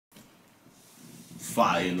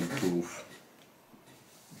Fire in the booth.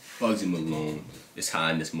 Bugzy Malone is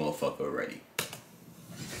high in this motherfucker already.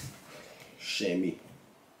 Shame me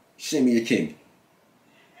a king.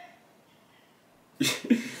 You know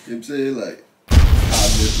what I'm saying? Like,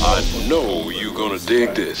 I know you're gonna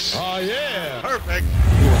dig this. Oh yeah, perfect.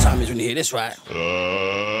 You know what time it is when you hear this, right?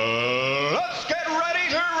 Let's get ready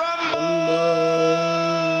to rumble.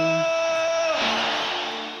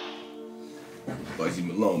 Bugzy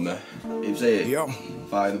Malone, man. You know what I'm saying? Yo.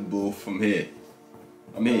 Fire in the booth from here.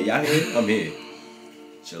 I'm here. Y'all here? I'm here.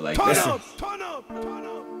 Shit like Turn this. up, turn up, turn up, turn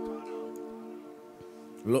up.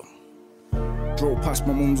 Look. Drove past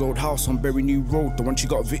my mum's old house on Berry New Road, the one she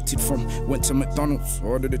got evicted from. Went to McDonald's,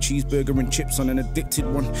 ordered a cheeseburger and chips on an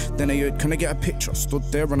addicted one. Then I heard, can I get a picture? Stood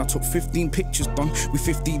there and I took 15 pictures done with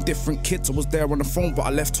 15 different kids. I was there on the phone, but I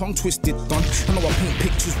left tongue twisted done. I know I paint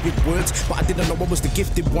pictures with words, but I didn't know I was the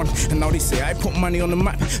gifted one. And now they say I put money on the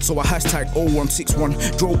map, so I hashtag 0161.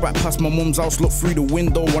 Drove back past my mum's house, looked through the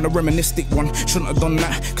window on a reministic one. Shouldn't have done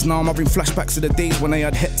that, cause now I'm having flashbacks of the days when I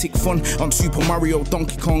had hectic fun on Super Mario,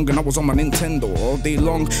 Donkey Kong, and I was on my Nintendo all day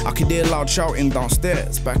long. I could hear loud shouting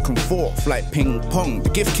downstairs, back and forth like ping pong. The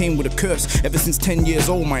gift came with a curse. Ever since 10 years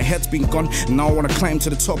old, my head's been gone. And now I wanna climb to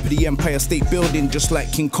the top of the Empire State Building just like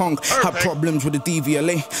King Kong. Had problems with the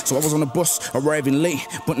DVLA, so I was on the bus arriving late.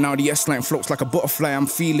 But now the S-line floats like a butterfly. I'm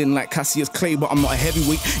feeling like Cassius Clay, but I'm not a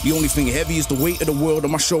heavyweight. The only thing heavy is the weight of the world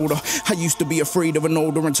on my shoulder. I used to be afraid of an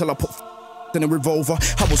older until I put in a revolver.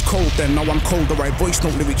 I was cold then, now I'm colder. I voice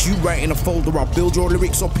note lyrics, you write in a folder. I'll build your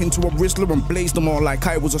lyrics up into a Rizzler and blaze them all like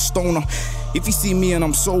I was a stoner. If you see me and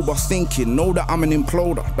I'm sober thinking, know that I'm an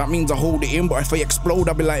imploder. That means I hold it in, but if I explode,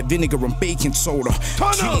 I'll be like vinegar and baking soda.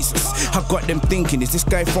 Jesus, I got them thinking, is this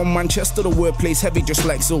guy from Manchester? The wordplay's heavy just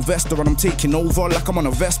like Sylvester, and I'm taking over like I'm on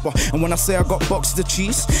a Vespa. And when I say I got boxes of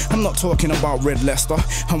cheese, I'm not talking about Red Leicester.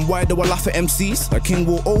 And why do I laugh at MCs? A king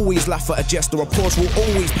will always laugh at a jester. A Porsche will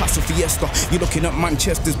always pass a Fiesta. You're looking at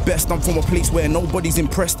Manchester's best. I'm from a place where nobody's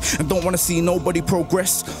impressed and don't want to see nobody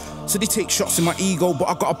progress. So they take shots in my ego, but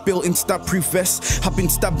I got a built-in stab-proof vest. I've been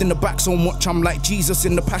stabbed in the back so much I'm like Jesus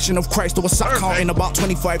in the Passion of Christ. I was sat counting about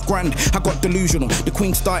 25 grand. I got delusional. The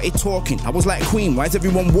Queen started talking. I was like, Queen, why is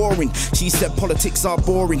everyone warring? She said politics are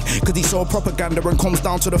boring, cause he saw propaganda and comes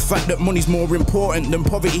down to the fact that money's more important than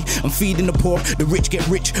poverty and feeding the poor. The rich get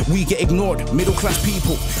rich, we get ignored. Middle-class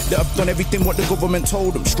people that have done everything what the government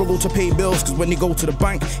told them struggle to pay bills, cause when they go to the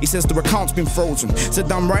bank, he says their account's been frozen. Said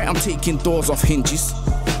damn right, I'm taking doors off hinges.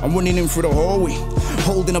 I'm running in through the hallway,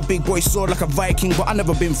 holding a big boy sword like a Viking, but I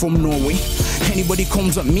never been from Norway. Anybody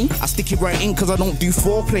comes at me, I stick it right in cause I don't do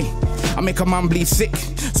foreplay. I make a man bleed thick,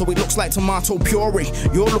 so it looks like tomato puree.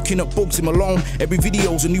 You're looking at Bugzy Malone, every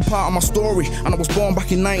video's a new part of my story. And I was born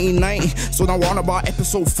back in 1990, so now we're on about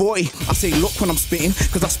episode 40. I say look when I'm spitting,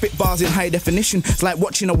 cause I spit bars in high definition. It's like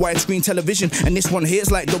watching a widescreen television, and this one here's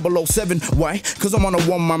like 007. Why? Cause I'm on a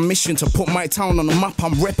one-man mission to put my town on the map.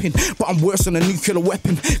 I'm repping, but I'm worse than a nuclear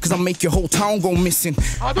weapon, cause I make your whole town go missing.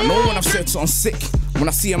 I know when I've said something sick, when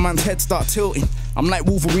I see a man's head start tilting, I'm like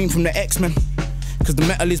Wolverine from the X-Men, cause the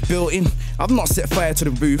metal is built in. I've not set fire to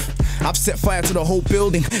the roof, I've set fire to the whole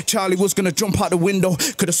building. Charlie was gonna jump out the window,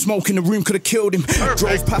 cause the smoke in the room could've killed him.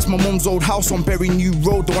 Drove past my mum's old house on Berry New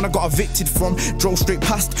Road, the one I got evicted from. Drove straight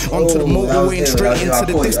past onto the motorway and straight into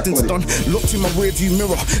the distance done. Looked in my rearview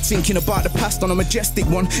mirror, thinking about the past on a majestic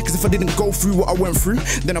one. Cause if I didn't go through what I went through,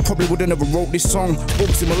 then I probably would've never wrote this song.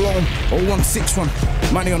 Bugzy Malone, 0161,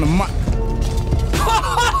 money on the map.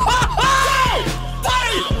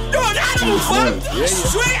 You're an animal, fam!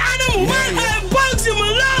 Straight animal, man! And Bugzy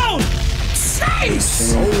Malone!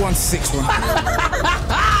 Jeez! 0161.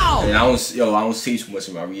 And I don't say too much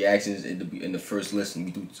of my reactions in the first listen.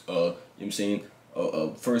 We do, you know what I'm saying?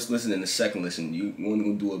 First listen and the second listen. You want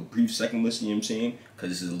to do a brief second listen, you know what I'm saying? Because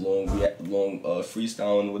this is a long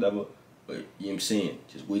freestyle and whatever. But, you know what I'm saying?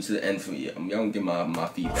 Just wait till the end for you. I mean, y'all gonna get my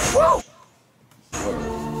feedback.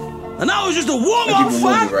 And that was just a warm-up,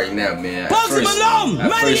 fam! Right now, man. Bugzy Malone!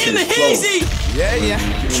 Money in the hazy! Yeah.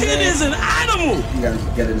 Kid is an animal! You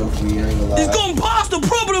gotta get it over for me, I ain't gonna lie. He's gone past the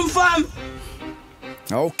problem, fam!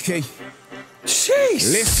 Okay.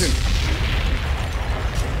 Jeez! Listen.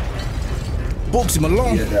 Bugzy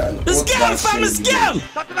Malone. Let's get him, fam! Let's get him!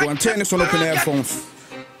 Go and turn this one up in the headphones.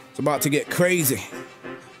 It's about to get crazy.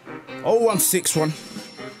 0161.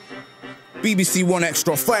 BBC One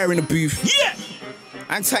Extra, fire in the booth. Yeah!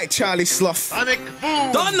 Anti Charlie Slough.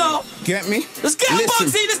 Don't know. Get me? Let's get him,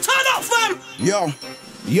 Bugzy! Let's turn up, fam! Yo.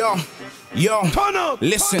 Yo, Turn up.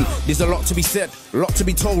 listen, there's a lot to be said, a lot to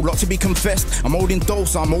be told, lot to be confessed. I'm holding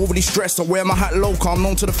dose, I'm overly stressed. I wear my hat low, I'm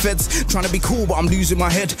known to the feds. Trying to be cool, but I'm losing my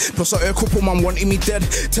head. Plus I heard a couple man wanting me dead.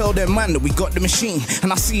 Tell them man that we got the machine,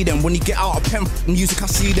 and I see them when you get out of pen music. I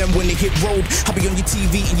see them when they hit road. I be on your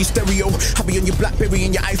TV and your stereo, I be on your BlackBerry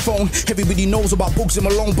and your iPhone. Everybody knows about Bugzy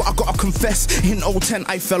Malone, but I gotta confess, in 010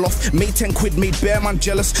 I fell off. Made 10 quid, made bear man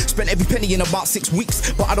jealous. Spent every penny in about 6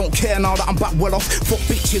 weeks, but I don't care now that I'm back well off. Fuck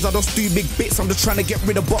bitches, I just do big bits. I'm just trying to get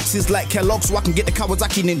rid of boxes like Kellogg so I can get the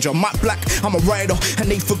Kawasaki Ninja. Matte Black, I'm a rider, and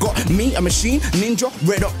they forgot me, a machine, ninja,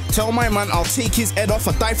 red up. Tell my man I'll take his head off.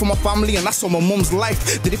 I die for my family and that's on my mum's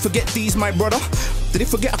life. Did he forget these, my brother? Did he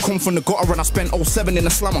forget I come from the gutter and I spent 07 in the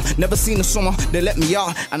slammer? Never seen the summer, they let me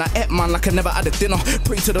out, and I ate man like I never had a dinner.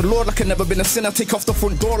 Pray to the Lord like I never been a sinner. Take off the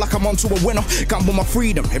front door like I'm onto a winner. Gamble my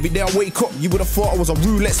freedom, every day I wake up, you would have thought I was a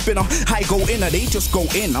roulette spinner. I go in and they just go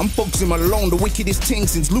in. I'm Bugzy Malone, the wickedest thing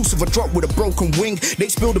since Lucifer dropped with a broken wing. They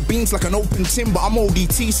spill the beans like an open tin, but I'm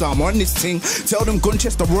ODT, so I'm on this thing. Tell them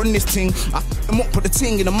Gunchester run this thing. I f them up, put the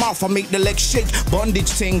ting in the mouth, I make the legs shake.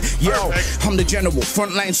 Bondage ting, yo, I'm the general,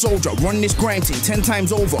 frontline soldier. Run this grime ting 10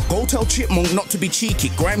 times over. Go tell Chipmunk not to be cheeky.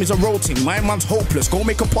 Grime is a roll ting, my man's hopeless. Go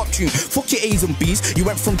make a pop tune. Fuck your A's and B's. You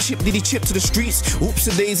went from Chip Diddy Chip to the streets. Oops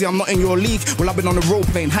a daisy, I'm not in your league. Well, I've been on the road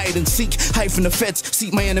playing hide and seek. Hide from the feds,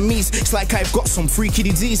 seek my enemies. It's like I've got some freaky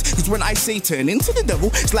disease. It's when I say turn into the devil,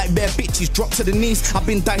 it's like bare bitches drop to the knees. I've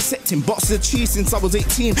been dissecting boxes of cheese since I was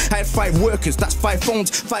 18. I had 5 workers, that's 5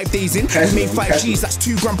 phones, 5 days in. I made 5 G's, that's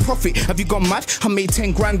 2 grand profit. Have you gone mad? I made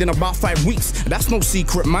 10 grand in about 5 weeks. That's no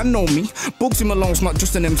secret, man, know me. Bugzy Malone's not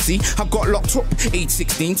just an MC. I got locked up age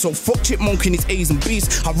 16, so fuck Chipmunk in his A's and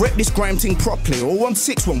B's. I rep this grime thing properly.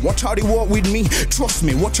 0161, watch how they walk with me. Trust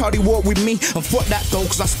me, watch how they walk with me. And fuck that though,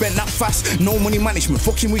 cause I spent that fast. No money management,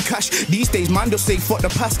 fucking with cash. These days, man, just say fuck the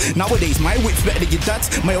past. Nowadays, my whip's better than your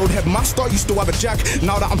dad's. My old headmaster used to have a Jag.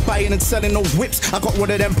 Now that I'm buying and selling those whips, I got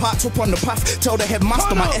one of them parts up on the path. Tell the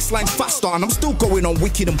headmaster my S-line's faster, and I'm still going on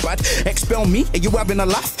wicked and bad. Expel me, are you having a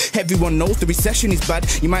laugh? Everyone knows the recession is bad.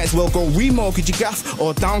 You might as well go remortgage your gaff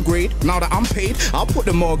or downgrade. Now that I'm paid, I'll put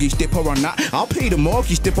the mortgage dipper on that. I'll pay the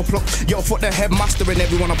mortgage dipper plug. Yo, fuck the headmaster and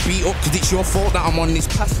everyone I beat up, cause it's your fault that I'm on this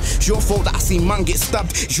path. It's your fault that I seen man get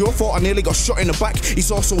stabbed. It's your fault I nearly got shot in the back.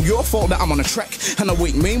 It's also your fault that I'm on a track and I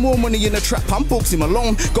wait way more money in the trap. I'm Bugzy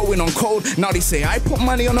Malone, going on cold. Now they say I put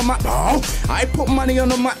money on the map. Oh, I put money on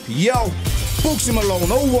the map. Yo, Bugzy Malone,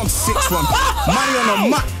 0161. Money on the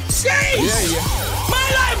map. Jeez! Yeah.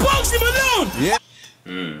 Man like Bugzy Malone! Yeah.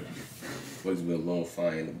 Bugzy Malone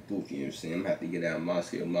fine in the book, you know what I'm saying? I'm happy to get out my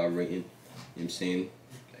scale, my rating, you know what I'm saying?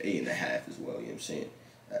 8.5 as well, you know what I'm saying?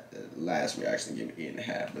 Last reaction gave me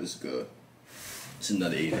 8.5, but it's good. It's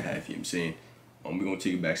another 8.5, you know what I'm saying? We're gonna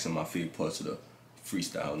take you back some of my favorite parts of the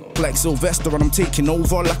freestyle. Like Sylvester, and I'm taking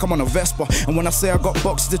over like I'm on a Vespa. And when I say I got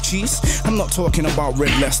boxes of cheese, I'm not talking about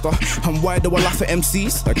Red Leicester. And why do I laugh at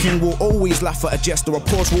MCs? A king will always laugh at a jester. A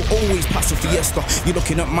Porsche will always pass a Fiesta. You're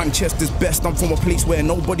looking at Manchester's best. I'm from a place where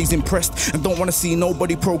nobody's impressed and don't want to see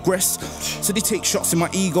nobody progress. So they take shots in my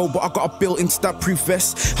ego, but I got a built-in stab-proof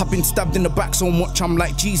vest. I've been stabbed in the back so much I'm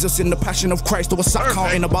like Jesus in the Passion of Christ. I was sat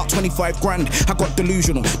counting about 25 grand. I got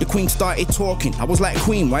delusional. The Queen started talking. I was like,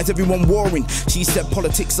 Queen, why is everyone warring? She said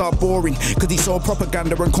politics are boring, cause it's all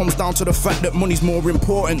propaganda and comes down to the fact that money's more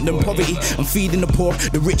important than poverty and feeding the poor.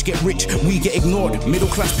 The rich get rich, we get ignored. Middle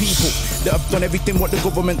class people that have done everything what the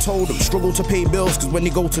government told them struggle to pay bills, cause when they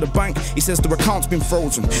go to the bank it says their account's been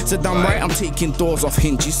frozen. So damn right I'm taking doors off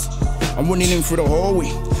hinges. I'm running in through the hallway,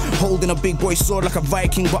 holding a big boy sword like a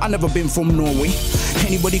Viking, but I never been from Norway.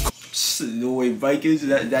 Anybody Norway Vikings,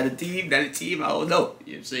 is that a team? That a team? I don't know. You know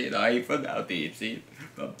what I'm saying? I ain't from out there, you know what I'm saying?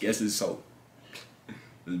 But I'm guessing so.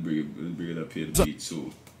 Let's bring it up here to beat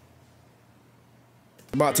too.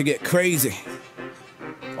 about to get crazy.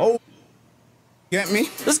 Oh, get me?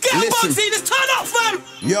 Let's get Bugzy, let's turn up, fam!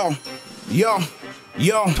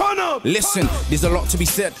 Yo, Turn up! listen, there's a lot to be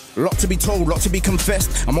said, a lot to be told, lot to be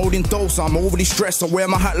confessed. I'm holding dose, I'm overly stressed. I wear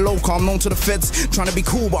my hat low, I'm known to the feds. Trying to be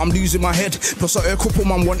cool, but I'm losing my head. Plus I heard a couple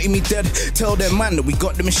man wanting me dead. Tell them man that we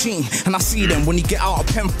got the machine, and I see them when you get out of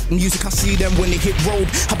pen music. I see them when they hit road.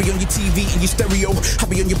 I be on your TV and your stereo, I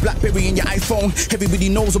be on your BlackBerry and your iPhone. Everybody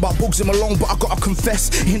knows about Bugzy Malone, but I gotta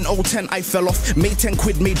confess, in 010 I fell off. Made 10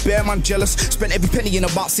 quid, made bear man jealous. Spent every penny in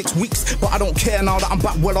about 6 weeks, but I don't care now that I'm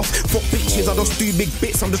back well off. Fuck bitches, I just do big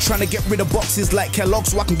bits. I'm just trying to get rid of boxes like Kellogg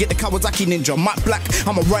so I can get the Kawasaki Ninja. Matte Black,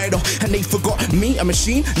 I'm a rider, and they forgot me, a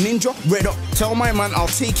machine, ninja, red up. Tell my man I'll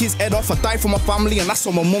take his head off. I die for my family and that's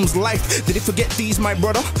on my mum's life. Did he forget these, my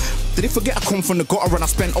brother? Did he forget I come from the gutter and I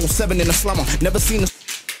spent 07 in the slammer? Never seen a...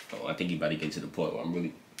 Oh, I think you about to get to the point where I'm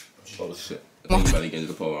really Oh shit. I think about to get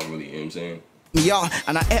into the part I'm really, you know what I'm saying? Yeah,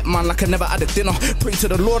 and I ate man like I never had a dinner. Pray to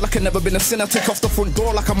the Lord like I never been a sinner. Take off the front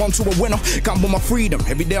door like I'm onto a winner. Gamble my freedom.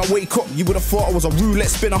 Every day I wake up, you would have thought I was a roulette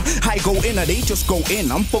spinner. I go in or they just go in.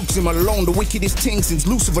 I'm Bugzy Malone, the wickedest thing since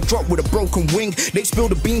Lucifer dropped with a broken wing. They spill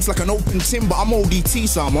the beans like an open tin, but I'm ODT,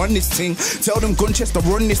 so I'm on this thing. Tell them Gunchester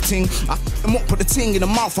run this thing. I f them up, put the ting in the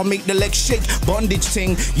mouth, I make the legs shake. Bondage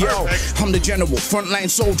thing, yo, I'm the general, frontline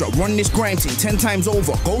soldier. Run this grime thing 10 times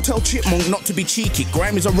over. Go tell Chipmunk not to be cheeky.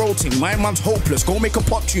 Grime is a road thing, my man's hopeless. Go make a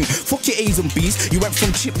pop tune. Fuck your A's and B's. You went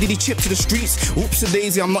from chip diddy chip to the streets. Oops a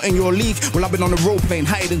daisy, I'm not in your league. Well, I've been on the road playing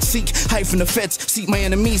hide and seek. Hide from the feds, seek my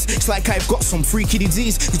enemies. It's like I've got some freaky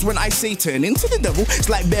disease. Cause when I say turn into the devil, it's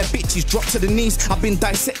like bare bitches drop to the knees. I've been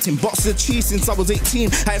dissecting boxes of cheese since I was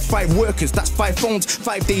 18. I had 5 workers, that's 5 phones.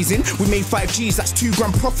 5 days in, we made 5 G's, that's 2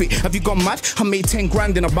 grand profit. Have you gone mad? I made 10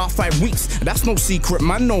 grand in about 5 weeks. That's no secret,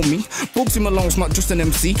 man, know me. Bugzy Malone's not just an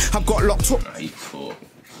MC. I got locked up.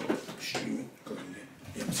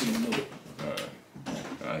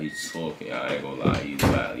 He's talking, I ain't gonna lie, he's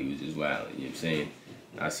wild, he was just wild, you know what I'm saying?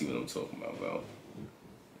 I see what I'm talking about, bro.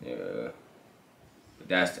 Yeah. But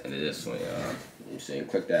that's the end of this one, y'all. You know what I'm saying?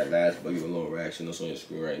 Click that last Bugzy Malone reaction that's on your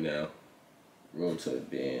screen right now. Roll to the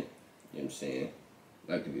band, you know what I'm saying?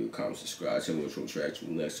 Like the video, comment, subscribe, tell me which one track you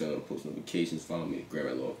next time, post notifications, follow me, grab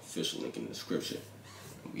my little official link in the description.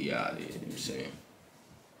 We out here, you know what I'm saying?